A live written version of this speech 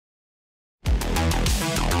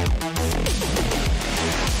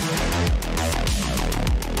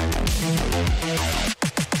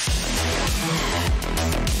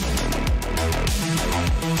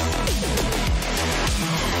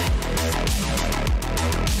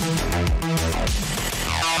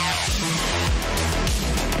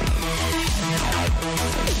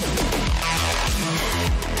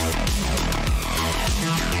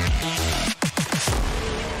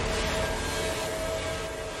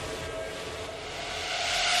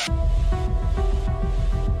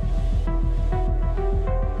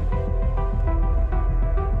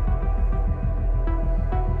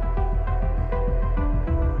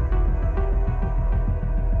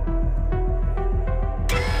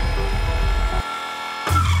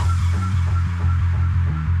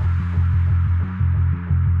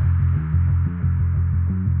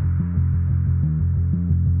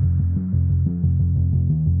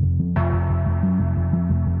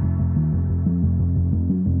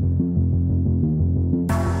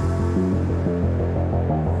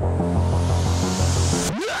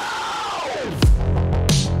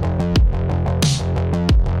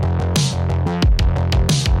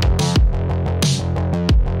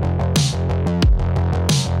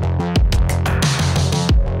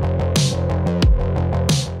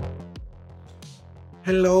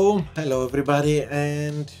Hello everybody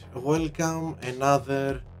and welcome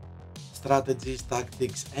another strategies,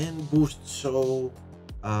 tactics and boost show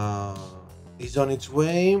uh, is on its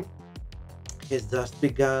way, has just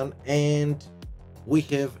begun, and we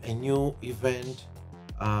have a new event.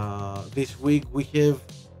 This week we have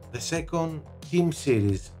the second team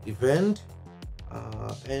series event,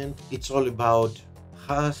 and it's all about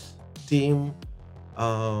Haas team.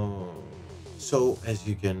 uh, so as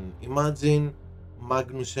you can imagine,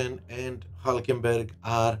 Magnussen and Hulkenberg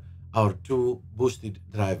are our two boosted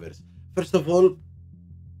drivers. First of all,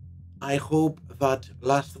 I hope that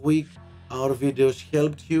last week our videos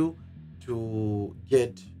helped you to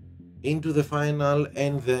get into the final,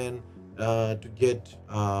 and then to get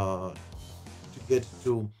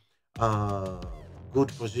to uh, good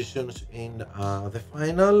positions in the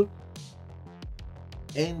final.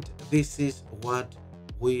 And this is what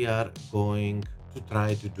we are going to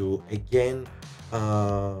try to do again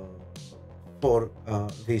uh, for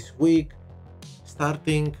this week,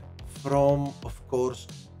 starting from, of course,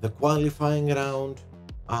 the qualifying round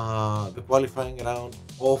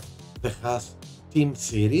of the Haas team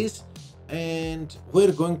series, and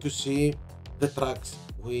we're going to see the tracks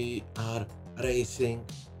we are racing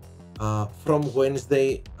from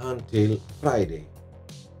Wednesday until Friday.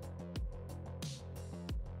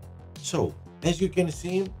 So, as you can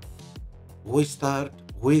see, we start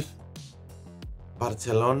with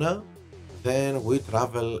Barcelona, then we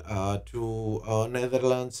travel to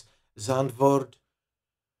Netherlands, Zandvoort,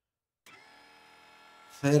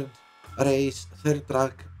 third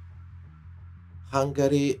track,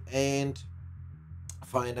 Hungary, and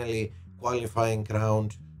finally qualifying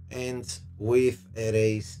round ends with a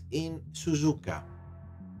race in Suzuka.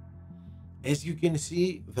 As you can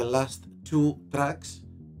see, the last two tracks,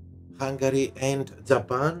 Hungary and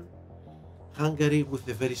Japan. Hungary with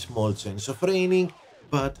a very small chance of raining,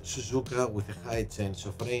 but Suzuka with a high chance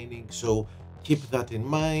of raining, so keep that in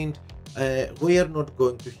mind. We are not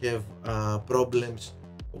going to have problems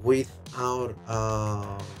with our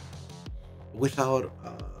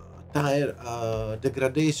tire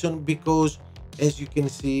degradation, because as you can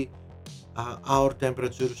see, our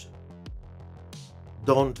temperatures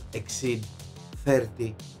don't exceed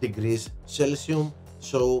 30 degrees Celsius,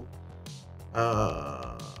 so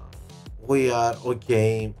uh, we are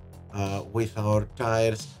okay with our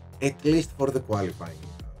tires, at least for the qualifying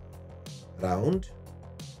round.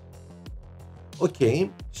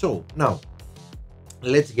 Okay, so now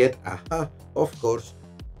let's get of course,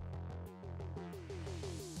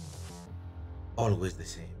 always the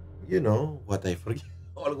same, you know what I forget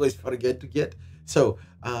always forget to get. So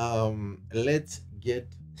let's get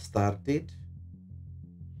started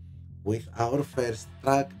with our first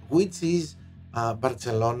track, which is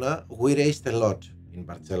Barcelona. We raced a lot in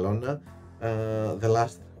Barcelona the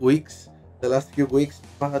last few weeks,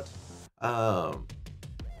 but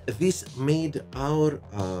this made our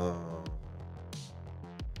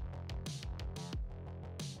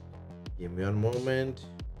give me one moment.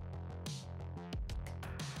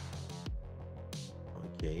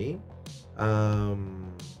 Okay,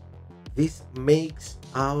 this makes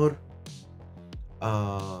our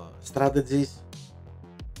strategies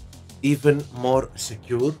even more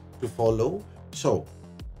secure to follow. So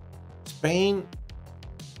Spain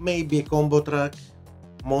may be a combo track,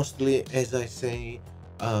 mostly, as I say,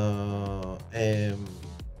 a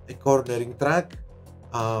cornering track.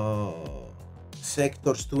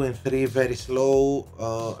 Sectors 2 and 3 very slow,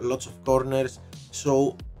 lots of corners,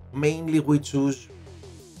 so mainly we choose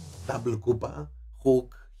double Coupa,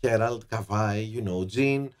 Hook, Herald, Kavai,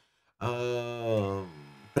 Jean,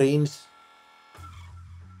 Prince,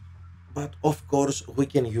 but of course we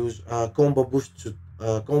can use combo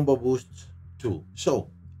boosts too. So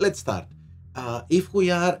let's start. If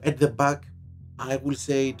we are at the back, I will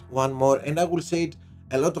say it one more, and I will say it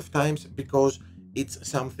a lot of times because it's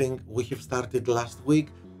something we have started last week.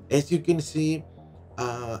 As you can see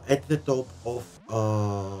at the top of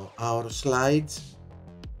our slides,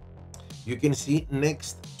 you can see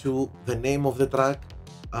next to the name of the track,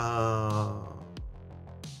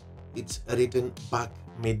 it's written back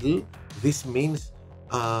middle. This means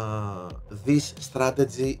this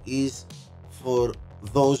strategy is for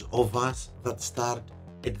those of us that start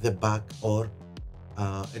at the back or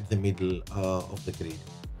at the middle of the grid.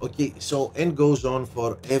 Okay, so, and goes on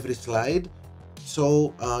for every slide,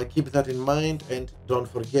 so keep that in mind and don't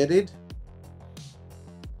forget it.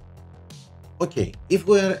 Okay, if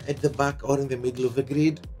we're at the back or in the middle of the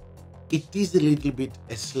grid, it is a little bit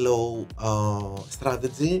a slow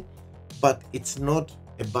strategy, but it's not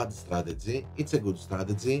a bad strategy, it's a good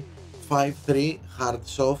strategy. 5-3 hard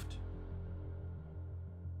soft,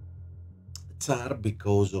 Tsar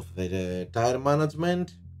because of the tire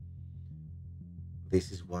management.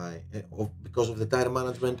 This is why, because of the tire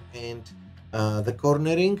management and the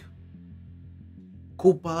cornering.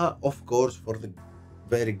 Koopa, of course, for the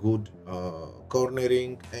very good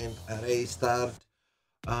cornering and race start.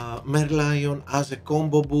 Merlion as a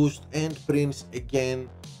combo boost, and Prince again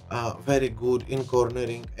very good in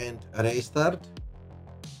cornering and race start.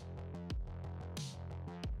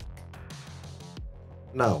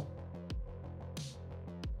 Now,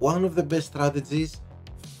 one of the best strategies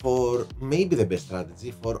for, maybe the best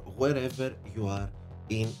strategy for wherever you are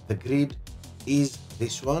in the grid is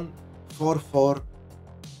this one, 4-4,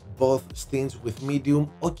 both stints with medium.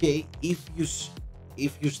 Okay, if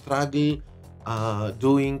you struggle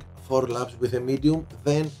doing 4 laps with a medium,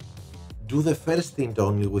 then do the first stint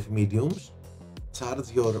only with mediums,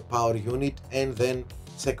 charge your power unit, and then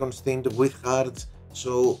second stint with hards,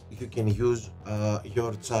 so you can use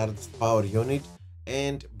your charged power unit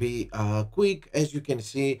and be quick, as you can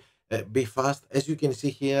see, be fast, as you can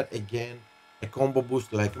see here. Again, a combo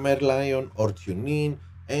boost like Merlion or Tunin,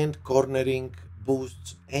 and cornering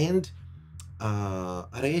boosts and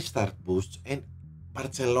race start boosts. And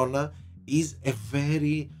Barcelona is a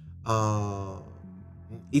very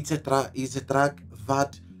it's a track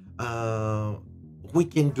that we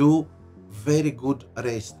can do very good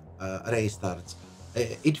race starts.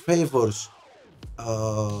 It favors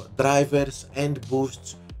drivers and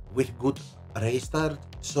boosts with good race start,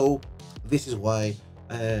 so this is why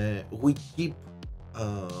we keep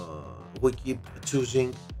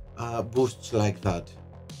choosing boosts like that.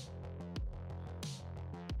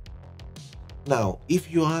 Now,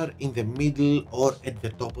 if you are in the middle or at the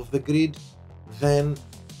top of the grid, then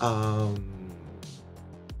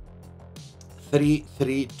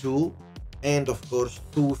 3-3-2, and of course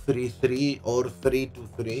 2-3-3 or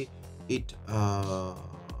 3-2-3. It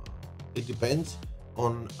depends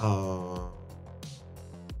on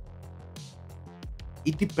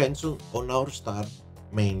our start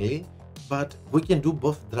mainly, but we can do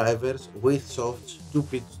both drivers with softs, 2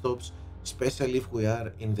 pit stops, especially if we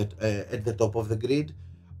are in the at the top of the grid.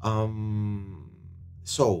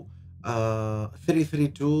 So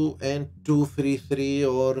 3-3-2 and 2-3-3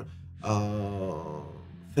 or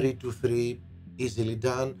 3-2-3, easily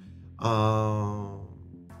done.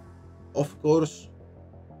 Of course,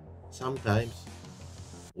 sometimes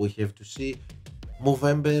we have to see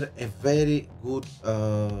Movember, a very good,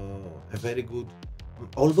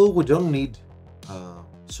 although we don't need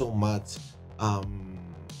so much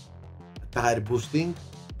tire boosting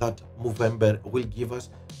that Movember will give us,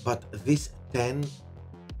 but this 10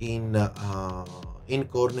 in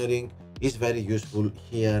cornering is very useful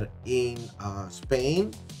here in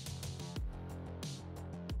Spain.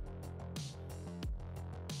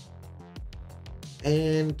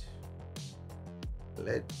 And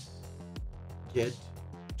let's get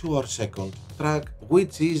to our second track,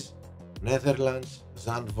 which is Netherlands,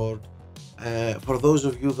 Zandvoort. For those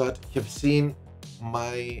of you that have seen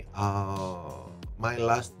my my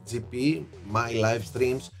last GP, my live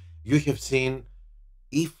streams, you have seen,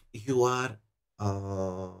 if you are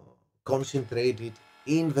concentrated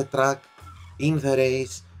in the track, in the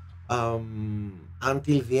race,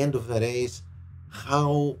 until the end of the race,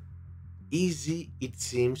 how easy it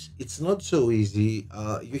seems. It's not so easy.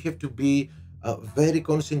 You have to be very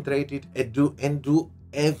concentrated and do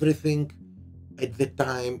everything at the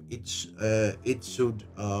time it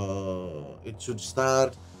should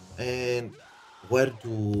start, and where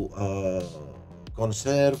to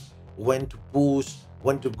conserve, when to push,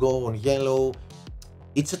 when to go on yellow.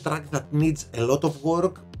 It's a track that needs a lot of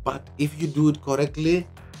work, but if you do it correctly,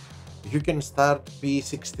 you can start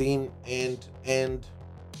P16 and end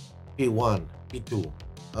P1, P2.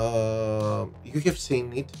 You have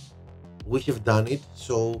seen it, we have done it,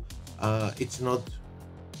 so it's not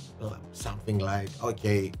something like,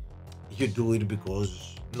 okay, you do it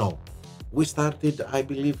because, no. We started, I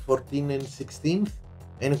believe, 14th and 16th,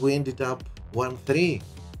 and we ended up 1-3,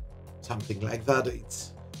 something like that.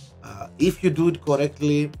 It's if you do it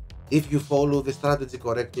correctly, if you follow the strategy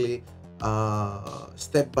correctly,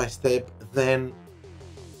 step by step, then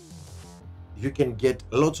you can get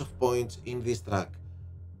lots of points in this track.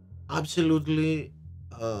 Absolutely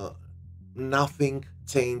nothing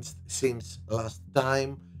changed since last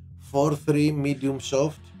time. 4-3 medium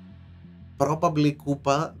soft, probably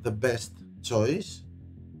Koopa the best choice.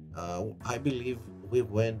 I believe we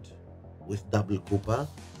went with double Koopa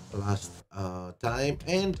last time,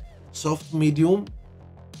 and soft medium.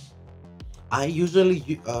 I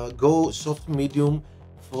usually go soft medium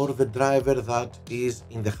for the driver that is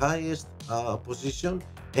in the highest position,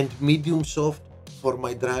 and medium soft for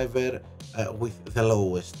my driver with the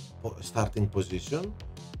lowest starting position.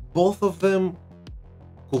 Both of them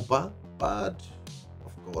Koopa, but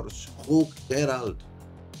of course Hook, Herald,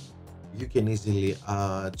 you can easily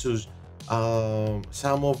choose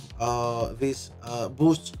some of these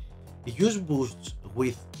boosts. Use boosts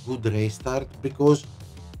with good race start, because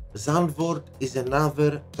Zandvoort is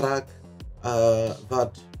another track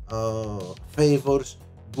that favors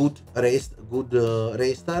good race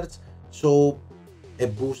starts. So a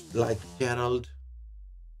boost like Herald,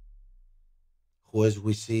 who as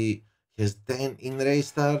we see has 10 in race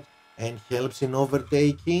start and helps in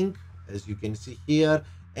overtaking, as you can see here,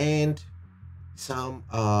 and some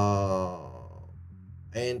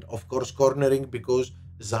and of course cornering, because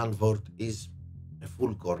Zandvoort is a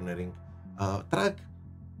full cornering track.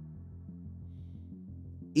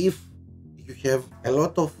 If you have a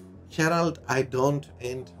lot of Herald, I don't,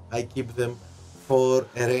 and I keep them for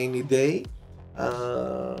a rainy day.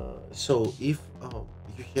 So if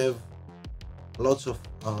you have lots of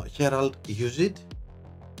Herald, use it.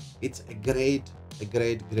 It's a great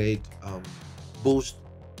boost,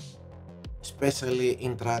 especially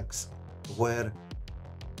in tracks where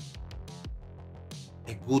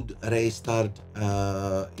a good race start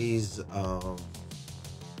is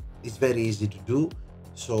very easy to do.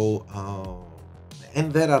 So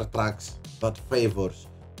and there are tracks that favors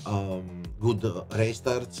good race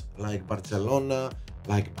starts, like Barcelona,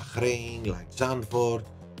 like Bahrain, like Zandvoort.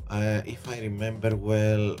 If I remember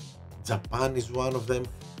well, Japan is one of them.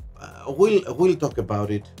 We'll talk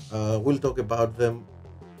about it. We'll talk about them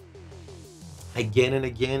again and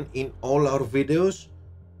again in all our videos.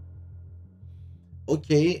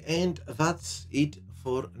 Okay, and that's it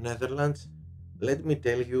for Netherlands. Let me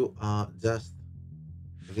tell you just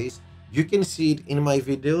this. You can see it in my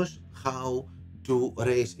videos how to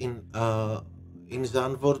race in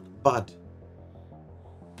Zandvoort, but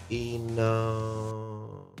in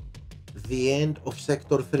the end of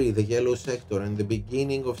sector 3, the yellow sector, and the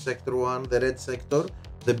beginning of sector 1, the red sector,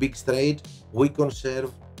 the big straight, we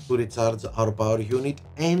conserve to recharge our power unit.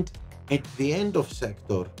 And at the end of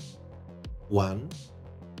sector 1,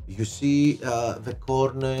 you see the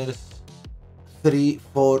corners 3,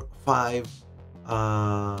 4, 5,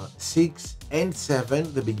 6 and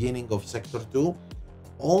 7, the beginning of sector 2.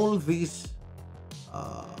 All this,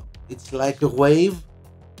 it's like a wave.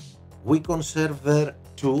 We conserve there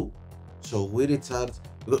too, so we recharge.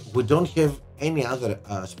 We don't have any other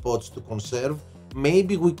spots to conserve.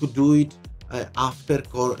 Maybe we could do it after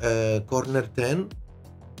corner 10,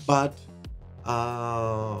 but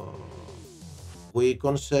we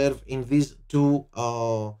conserve in these two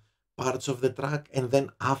parts of the track, and then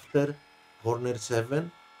after corner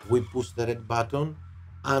 7 we push the red button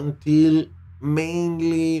until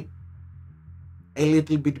mainly a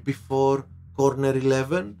little bit before corner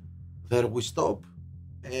 11. There we stop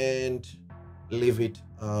and leave it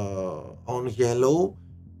on yellow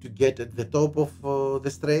to get at the top of the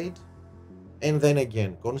straight, and then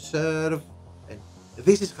again conserve. And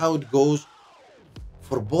this is how it goes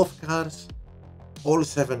for both cars, all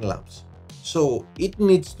 7 laps. So it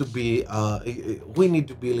needs to be we need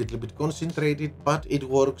to be a little bit concentrated, but it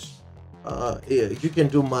works. You can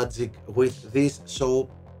do magic with this, so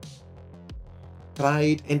try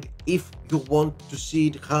it. And if you want to see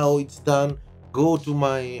it how it's done, go to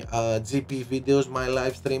my GP videos, my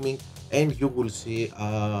live streaming, and you will see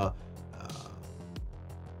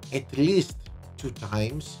at least 2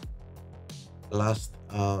 times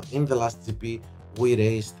in the last GP we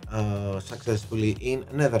raced successfully in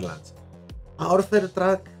Netherlands. Our third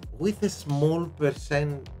track with a small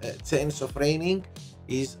chance of raining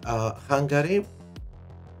is Hungary.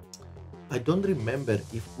 I don't remember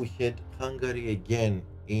if we had Hungary again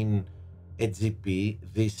in a GP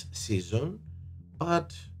this season,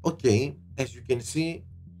 but okay, as you can see,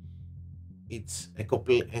 it's a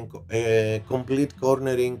complete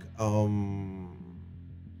cornering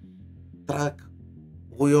track.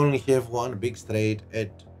 We only have one big straight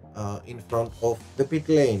in front of the pit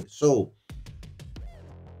lane. So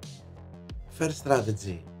first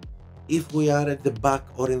strategy, if we are at the back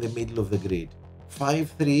or in the middle of the grid,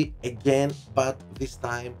 5-3 again, but this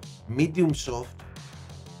time medium soft.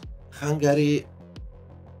 Hungary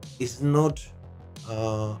is not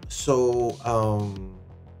so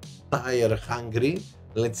tire hungry,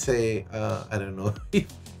 let's say. I don't know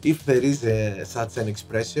if there is such an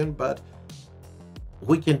expression, but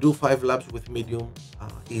we can do 5 laps with medium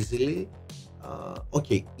easily.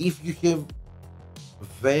 Okay, if you have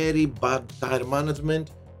very bad tire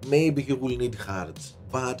management, maybe you will need hards,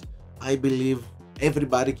 but I believe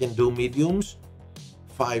everybody can do mediums.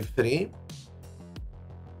 5-3.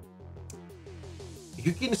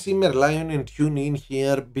 You can see Merlion and tune in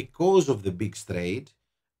here because of the big straight,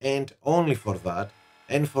 and only for that.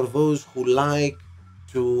 And for those who like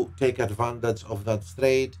to take advantage of that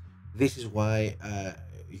straight, this is why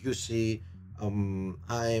you see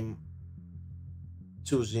I'm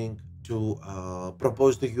choosing to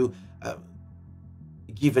propose to you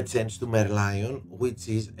give a chance to Merlion, which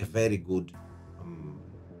is a very good,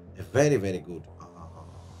 a very good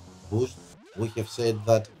boost. We have said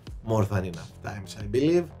that more than enough times, I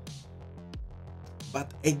believe.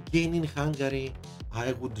 But again, in Hungary,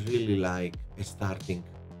 I would really like a starting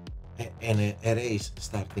a race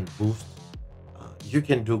starting boost. You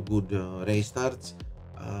can do good race starts.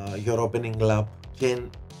 Your opening lap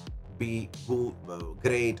can be good,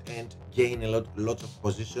 great, and gain lots of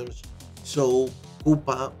positions. So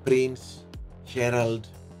Koopa, Prince, Herald,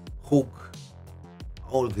 Hook,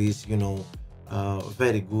 all these,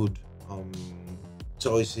 very good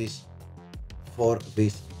choices for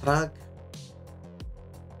this track.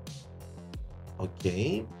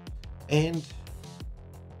 Okay, and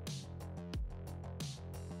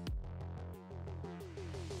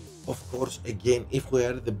of course, again, if we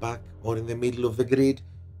are at the back or in the middle of the grid,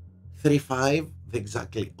 3-5, the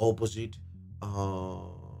exactly opposite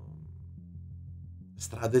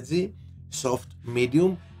strategy, soft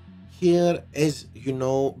medium. Here, as you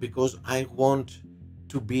know, because I want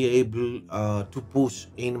to be able to push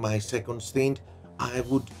in my second stint, I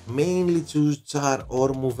would mainly choose Char or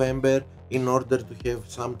Movember in order to have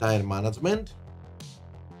some tire management.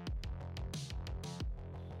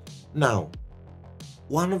 Now,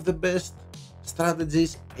 one of the best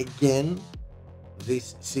strategies again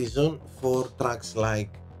this season for tracks like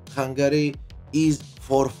Hungary is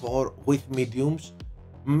 4-4 with mediums.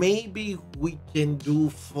 Maybe we can do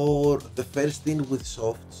for the first stint with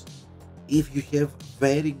softs if you have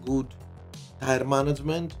very good tire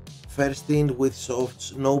management. First stint with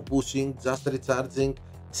softs, no pushing, just recharging.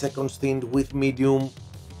 Second stint with medium,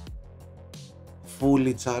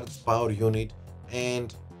 fully charged power unit,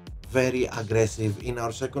 and very aggressive in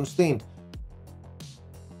our second stint.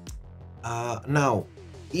 Now,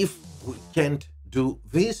 if we can't do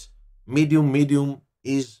this, medium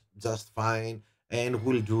is just fine and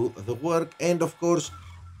will do the work. And of course,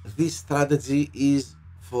 this strategy is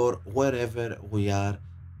for wherever we are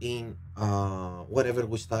in, wherever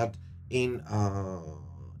we start in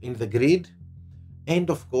the grid.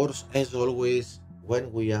 And of course, as always,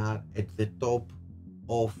 when we are at the top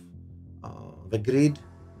of the grid,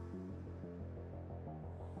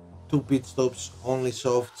 2 pit stops, only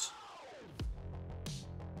softs.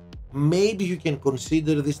 Maybe you can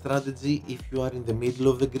consider this strategy if you are in the middle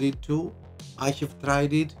of the grid too. I have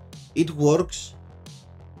tried it. It works.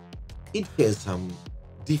 It has some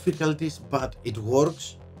difficulties, but it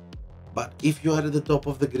works. But if you are at the top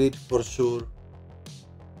of the grid, for sure,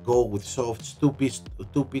 go with softs, 2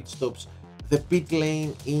 pit stops. The pit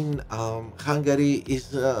lane in Hungary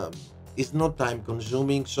is not time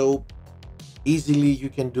consuming, so easily you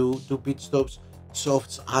can do 2 pit stops.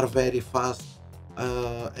 Softs are very fast.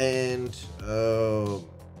 And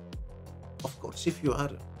of course, if you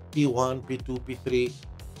are P1, P2, P3,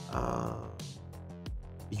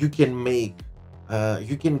 you can make,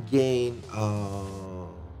 you can gain,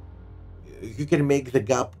 you can make the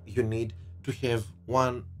gap you need to have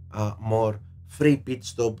one more free pit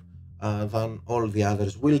stop than all the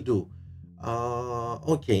others will do.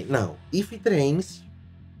 Okay, now if it rains,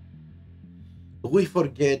 we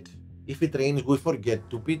forget. If it rains, we forget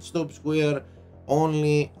 2 pit stops. We are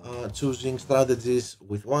only choosing strategies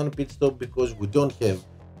with 1 pit stop because we don't have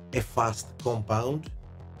a fast compound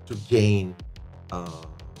to gain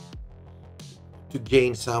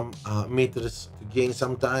some meters, to gain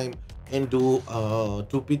some time and do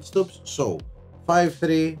 2 pit stops. So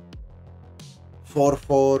 5-3,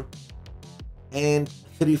 4-4, and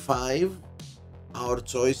 3-5 our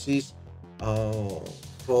choices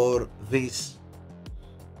for this.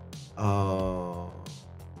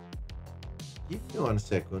 Give me 1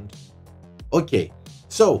 second. Okay,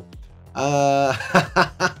 so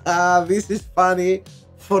this is funny.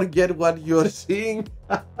 Forget what you're seeing.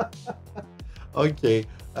 Okay,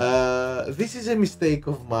 this is a mistake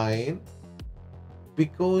of mine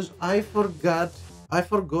because I forgot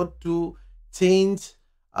to change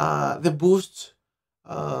the boosts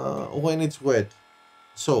when it's wet.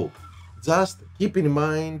 So just keep in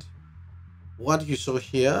mind what you saw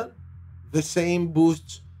here. The same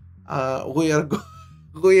boosts we are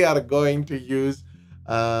we are going to use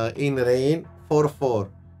in rain. 4-4,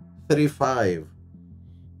 3-5,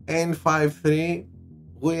 and 5-3.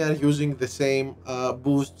 We are using the same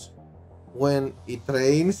boosts when it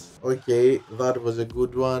rains. Okay, that was a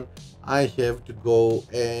good one. I have to go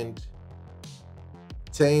and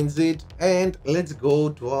change it. And let's go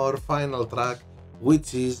to our final track,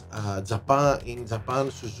 which is Japan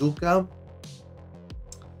Suzuka.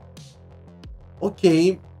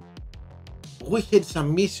 Okay, we had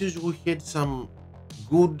some issues, we had some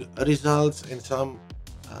good results and some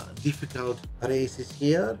difficult races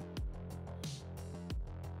here.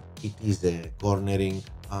 It is a cornering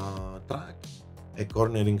track,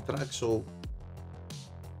 so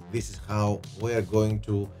this is how we are going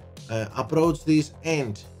to approach this.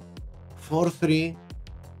 And 4-3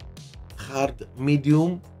 hard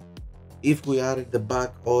medium if we are at the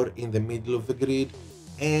back or in the middle of the grid,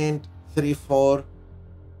 and 3-4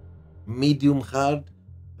 medium hard.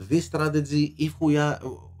 This strategy, if we are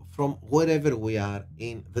from wherever we are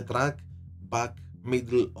in the track, back,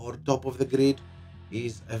 middle or top of the grid,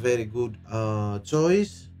 is a very good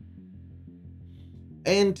choice.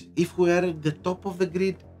 And if we are at the top of the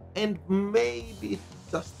grid and maybe,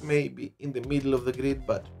 just maybe, in the middle of the grid,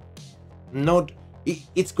 but not,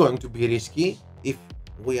 it's going to be risky if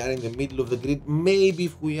we are in the middle of the grid. Maybe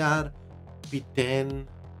if we are P10,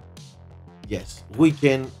 yes, we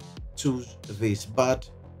can choose this, but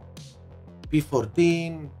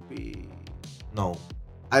P14, no,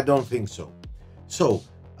 I don't think so. So,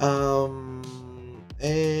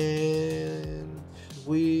 and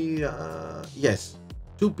we, yes,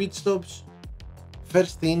 2 pit stops.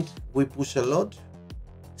 First stint, we push a lot.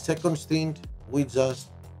 Second stint, we just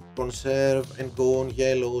conserve and go on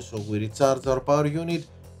yellow, so we recharge our power unit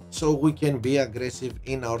so we can be aggressive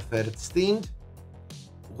in our third stint.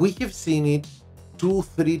 We have seen it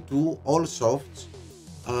 2-3-2 all softs.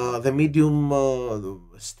 The medium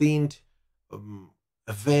stint,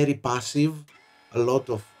 very passive, a lot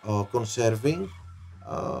of conserving,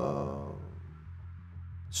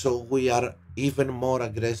 so we are even more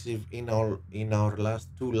aggressive in our last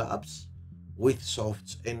 2 laps with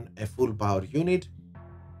softs and a full power unit.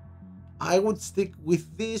 I would stick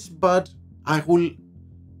with this, but I will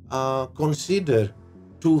consider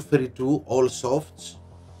 2-3-2 all softs.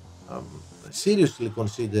 Seriously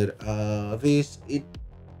consider this.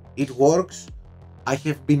 It works. I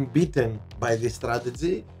have been beaten by this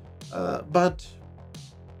strategy, but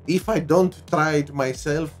if I don't try it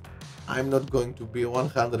myself, I'm not going to be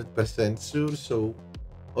 100% sure. So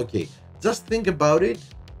okay, just think about it.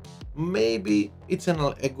 Maybe it's a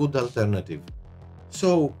good alternative.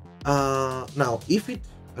 So now if it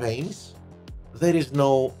rains, there is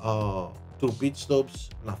no 2 pit stops,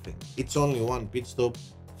 nothing. It's only 1 pit stop,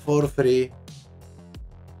 4-3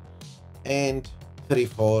 and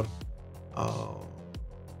 3-4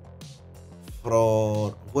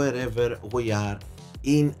 from wherever we are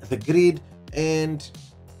in the grid. And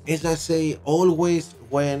as I say always,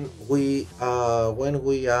 when we are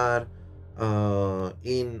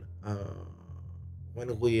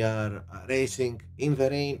racing in the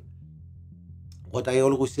rain, what I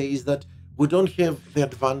always say is that we don't have the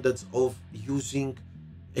advantage of using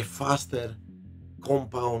a faster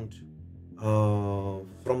compound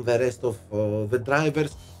from the rest of the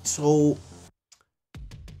drivers, so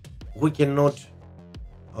we cannot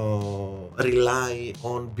rely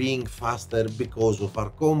on being faster because of our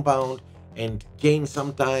compound and gain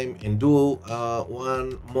some time and do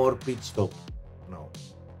 1 more pit stop. No,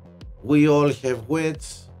 we all have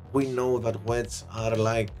wets. We know that wets are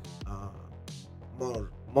like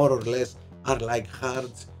more or less are like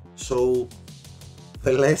hards, so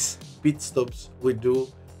the less pit stops we do,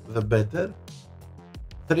 the better.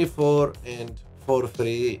 3-4 and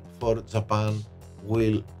 4-3 for Japan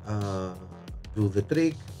will do the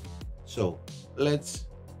trick. So let's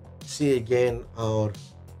see again our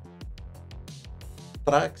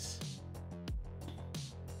tracks: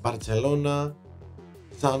 Barcelona,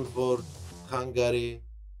 Zandvoort, Hungary,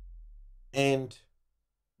 and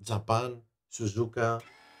Japan Suzuka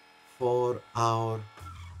for our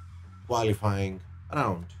qualifying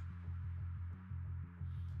round.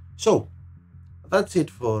 So that's it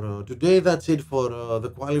for today. That's it for the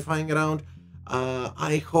qualifying round.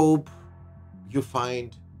 I hope you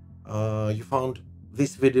found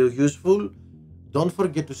this video useful. Don't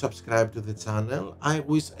forget to subscribe to the channel. I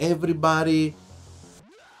wish everybody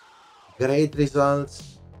great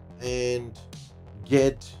results, and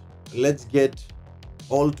let's get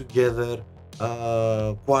all together,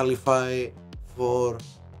 qualify for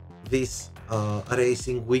this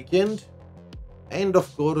racing weekend, and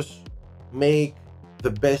of course make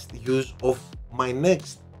the best use of my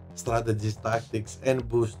next strategies, tactics and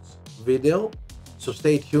boosts video. So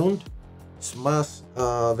stay tuned, smash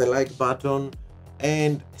the like button,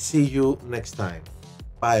 and see you next time.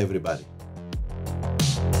 Bye everybody.